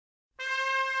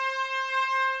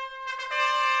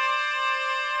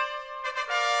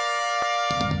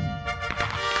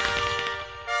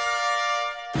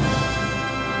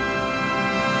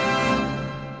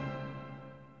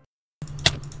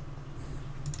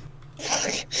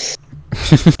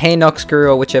Hey Noxcrew,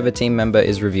 or whichever team member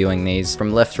is reviewing these.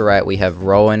 From left to right we have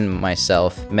Rowan,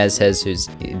 myself, Mezhez, who's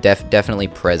definitely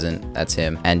present, that's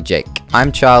him, and Jake.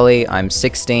 I'm Charlie, I'm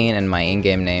 16, and my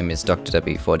in-game name is Dr.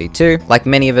 W42. Like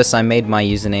many of us, I made my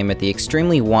username at the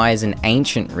extremely wise and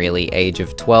ancient, really, age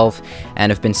of 12,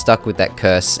 and have been stuck with that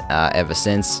curse ever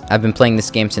since. I've been playing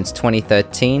this game since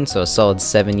 2013, so a solid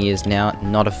 7 years now.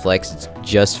 Not a flex, it's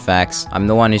just facts. I'm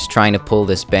the one who's trying to pull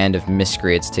this band of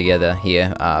miscreants together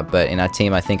here, but in our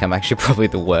team, I think I'm actually probably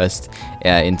the worst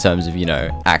in terms of, you know,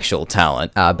 actual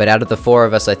talent. But out of the four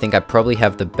of us, I think I probably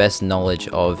have the best knowledge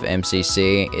of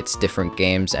MCC, its different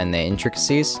games and their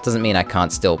intricacies. Doesn't mean I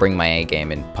can't still bring my A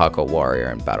game in Parkour Warrior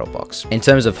and Battlebox. In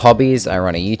terms of hobbies, I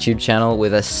run a YouTube channel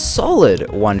with a solid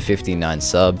 159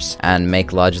 subs and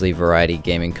make largely variety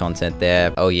gaming content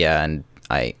there. Oh yeah, and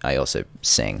I also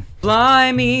sing.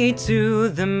 Fly me to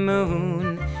the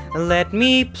moon, let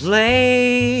me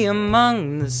play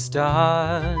among the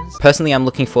stars. Personally, I'm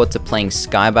looking forward to playing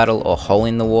Sky Battle or Hole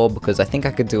in the Wall because I think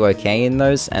I could do okay in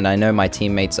those, and I know my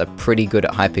teammates are pretty good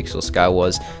at Hypixel Sky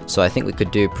Wars, so I think we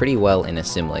could do pretty well in a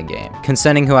similar game.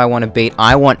 Concerning who I want to beat,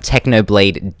 I want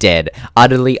Technoblade dead,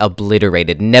 utterly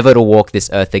obliterated, never to walk this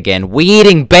earth again. We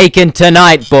eating bacon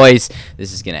tonight, boys!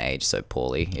 This is gonna age so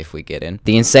poorly if we get in.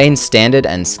 The insane standard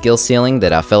and skill ceiling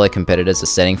that our fellow competitors are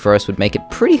setting for us would make it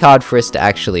pretty hard for us to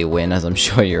actually win, as I'm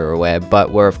sure you're aware,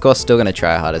 but we're of course still going to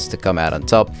try our hardest to come out on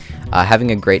top,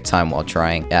 having a great time while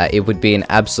trying. It would be an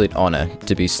absolute honor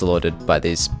to be slaughtered by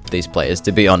these players,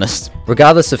 to be honest.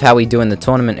 Regardless of how we do in the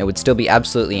tournament, it would still be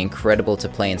absolutely incredible to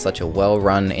play in such a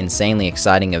well-run, insanely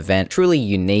exciting event, truly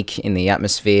unique in the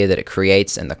atmosphere that it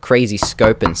creates and the crazy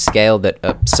scope and scale that,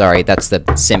 sorry, that's the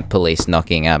simp police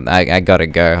knocking. I gotta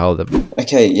go, hold up.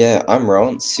 Okay, yeah, I'm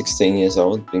Rowan, 16 years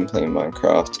old, been playing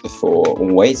Minecraft for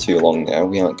way too long now.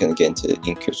 We aren't going to get into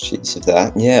intricacies of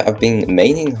that. Yeah, I've been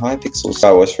maining Hypixel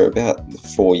Sky Wars for about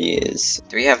 4 years.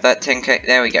 Do we have that 10k?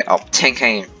 There we go. Oh,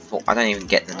 10k. I don't even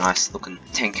get the nice looking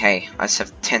 10k. I just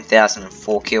have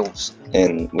 10,004 kills.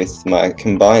 And with my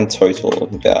combined total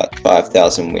of about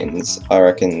 5,000 wins, I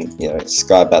reckon, you know,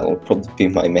 Sky Battle will probably be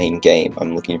my main game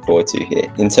I'm looking forward to here.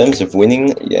 In terms of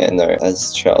winning, yeah, no,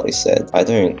 as Charlie said, I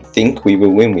don't think we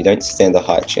will win. We don't stand a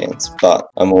high chance, but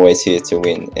I'm always here to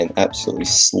win and absolutely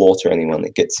slaughter anyone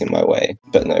that gets in my way.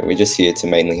 But no, we're just here to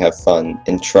mainly have fun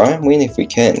and try and win if we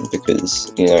can,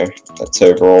 because, you know, that's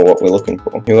overall what we're looking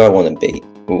for. Who I want to beat.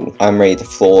 Ooh, I'm ready to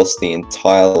flawless the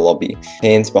entire lobby.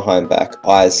 Hands behind back,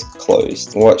 eyes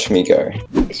closed. Watch me go.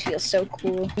 This feels so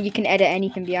cool. You can edit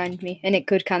anything behind me, and it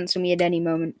could cancel me at any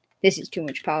moment. This is too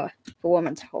much power for one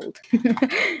man to hold.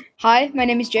 Hi, my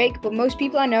name is Jake, but most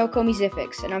people I know call me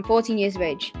Ziffix, and I'm 14 years of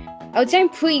age. I would say I'm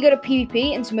pretty good at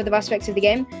PvP and some other aspects of the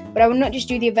game, but I would not just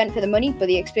do the event for the money, but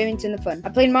the experience and the fun. I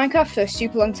played Minecraft for a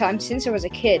super long time since I was a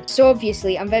kid, so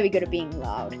obviously I'm very good at being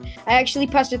loud. I actually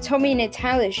passed a Tommy in a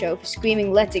talent show for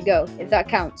screaming "Let it go," if that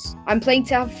counts. I'm playing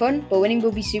to have fun, but winning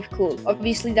will be super cool.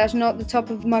 Obviously that's not the top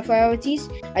of my priorities.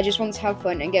 I just want to have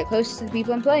fun and get closer to the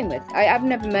people I'm playing with. I've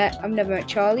never met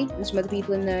Charlie and some other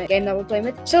people in the game that we're playing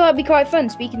with, so that'll be quite fun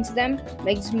speaking to them,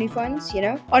 making some new friends, you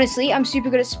know. Honestly, I'm super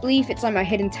good at Spleef. It's like my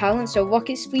hidden talent, so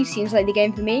Rocket Spleef seems like the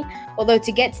game for me, although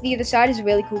to get to the other side is a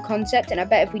really cool concept, and I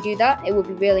bet if we do that, it will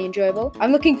be really enjoyable.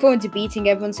 I'm looking forward to beating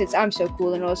everyone since I'm so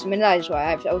cool and awesome, and that is why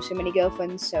I have so many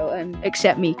girlfriends, so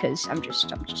accept me, because I'm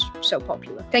just so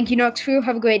popular. Thank you, Noxcrew,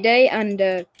 have a great day, and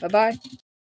bye-bye.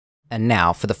 And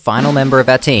now, for the final member of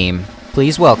our team,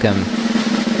 please welcome...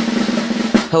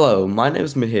 Hello, my name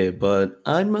is Mihir, but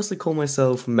I'd mostly call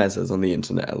myself Mezes on the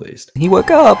internet at least. He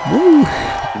woke up! Woo!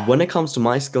 When it comes to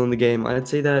my skill in the game, I'd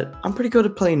say that I'm pretty good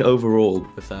at playing overall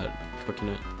without cooking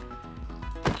it.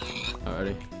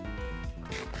 Alrighty.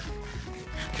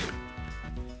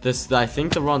 I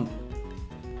think the run...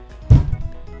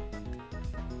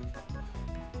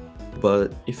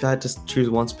 But if I had to choose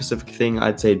one specific thing,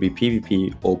 I'd say it'd be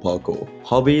PvP or parkour.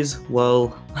 Hobbies?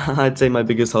 Well, I'd say my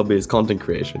biggest hobby is content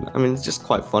creation. I mean, it's just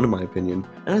quite fun in my opinion,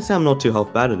 and I'd say I'm not too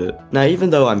half bad at it. Now, even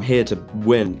though I'm here to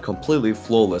win completely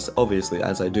flawless, obviously,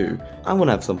 as I do, I want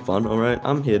to have some fun, alright?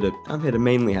 I'm here to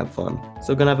mainly have fun,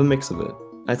 so gonna have a mix of it.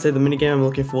 I'd say the minigame I'm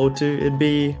looking forward to, it'd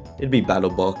be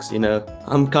Battlebox, you know?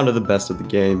 I'm kind of the best at the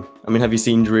game. I mean, have you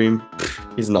seen Dream?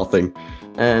 He's nothing.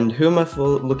 And who am I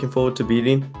looking forward to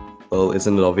beating? Well,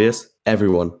 isn't it obvious?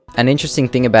 Everyone. An interesting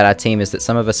thing about our team is that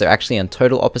some of us are actually on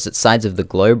total opposite sides of the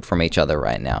globe from each other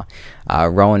right now.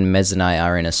 Rowan, Mez and I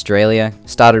are in Australia.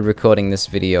 Started recording this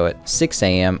video at 6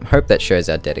 AM. Hope that shows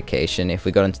our dedication. If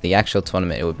we got into the actual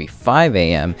tournament, it would be 5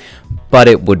 AM, but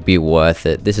it would be worth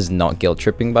it. This is not guilt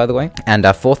tripping, by the way. And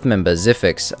our fourth member,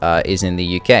 Zifix, is in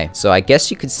the UK. So I guess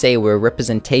you could say we're a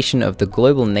representation of the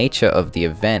global nature of the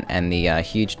event and the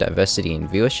huge diversity in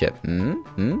viewership.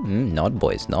 Nod,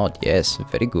 boys, nod. Yes,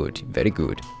 very good, very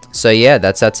good. So yeah,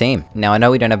 that's our team. Now I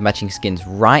know we don't have matching skins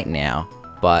right now,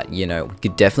 but you know, we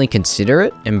could definitely consider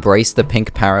it. Embrace the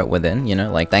pink parrot within, you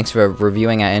know, like thanks for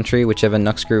reviewing our entry, whichever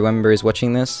Nuxcrew member is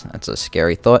watching this. That's a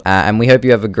scary thought. And we hope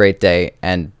you have a great day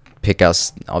and pick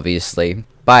us, obviously.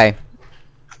 Bye.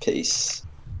 Peace.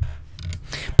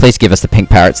 Please give us the pink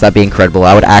parrots, that'd be incredible.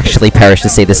 I would actually perish to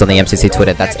see this on the MCC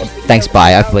Twitter. That's thanks,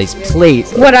 bye.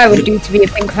 Please. What I would do to be a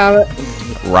pink parrot.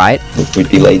 Right? We'd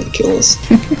be lady killers.